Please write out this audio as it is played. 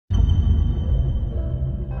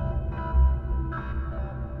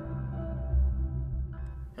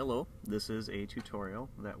Hello, this is a tutorial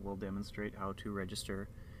that will demonstrate how to register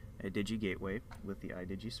a Digi gateway with the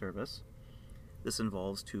iDigi service. This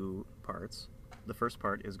involves two parts. The first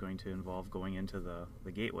part is going to involve going into the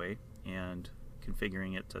gateway and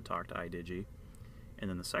configuring it to talk to iDigi. And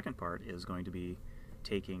then the second part is going to be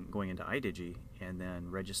going into iDigi and then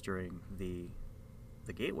registering the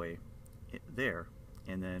gateway there.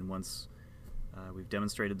 And then once we've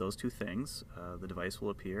demonstrated those two things, the device will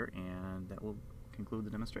appear and that will conclude the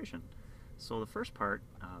demonstration. So the first part,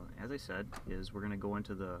 as I said, is we're going to go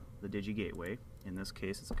into the Digi gateway. In this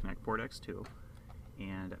case it's a Connect Port X2,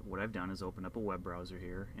 and what I've done is open up a web browser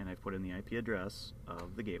here and I've put in the IP address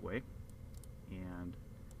of the gateway, and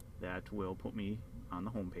that will put me on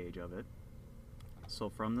the home page of it. So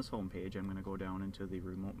from this home page I'm going to go down into the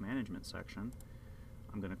remote management section.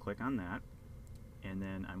 I'm going to click on that, and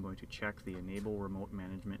then I'm going to check the enable remote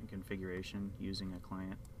management and configuration using a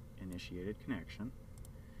client initiated connection,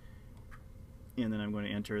 and then I'm going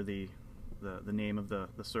to enter the name of the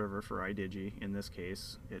server for iDigi. In this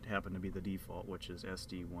case it happened to be the default, which is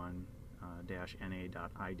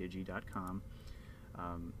sd1-na.idigi.com.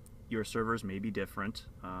 Your servers may be different,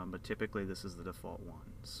 but typically this is the default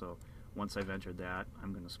one. So once I've entered that,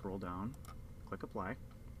 I'm going to scroll down, click apply.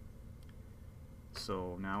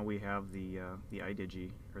 So now we have the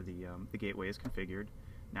iDigi, or the gateway is configured.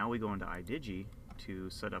 Now we go into iDigi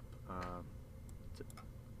to set up, to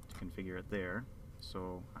configure it there.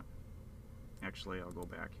 So actually I'll go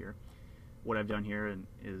back here. What I've done here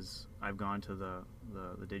is I've gone to the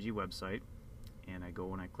Digi website, and I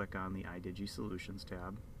go and I click on the iDigi Solutions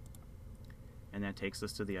tab, and that takes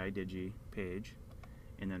us to the iDigi page.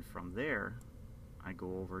 And then from there I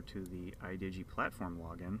go over to the iDigi platform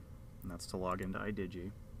login, and that's to log into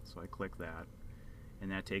iDigi. So I click that,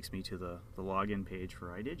 and that takes me to the login page for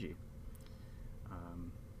iDigi.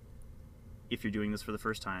 If you're doing this for the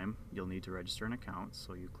first time, you'll need to register an account,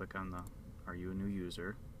 so you click on the "Are you a new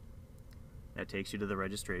user?" That takes you to the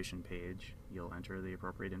registration page. You'll enter the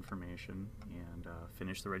appropriate information and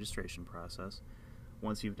finish the registration process.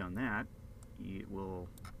 Once you've done that, it will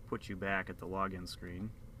put you back at the login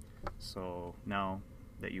screen. So now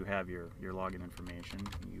that you have your login information,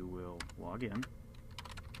 you will log in.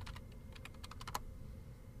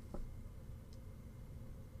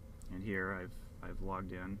 And here I've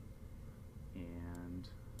logged in, and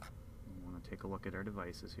I want to take a look at our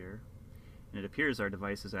devices here. And it appears our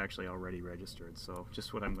device is actually already registered, so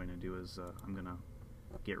just what I'm going to do is I'm going to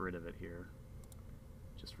get rid of it here,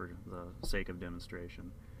 just for the sake of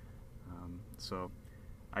demonstration. So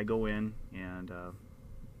I go in, and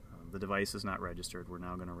the device is not registered. We're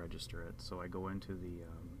now going to register it. So I go into the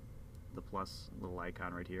plus little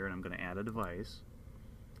icon right here, and I'm going to add a device,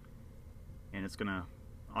 and it's going to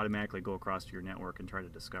automatically go across to your network and try to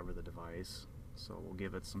discover the device. So we'll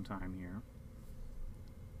give it some time here.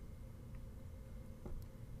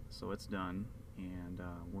 So it's done, and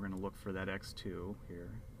we're going to look for that X2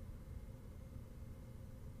 here,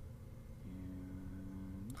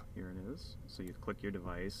 and here it is. So you click your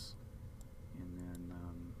device, and then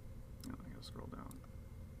I gotta scroll down,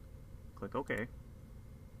 click OK,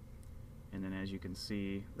 and then as you can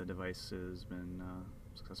see, the device has been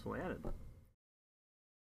successfully added.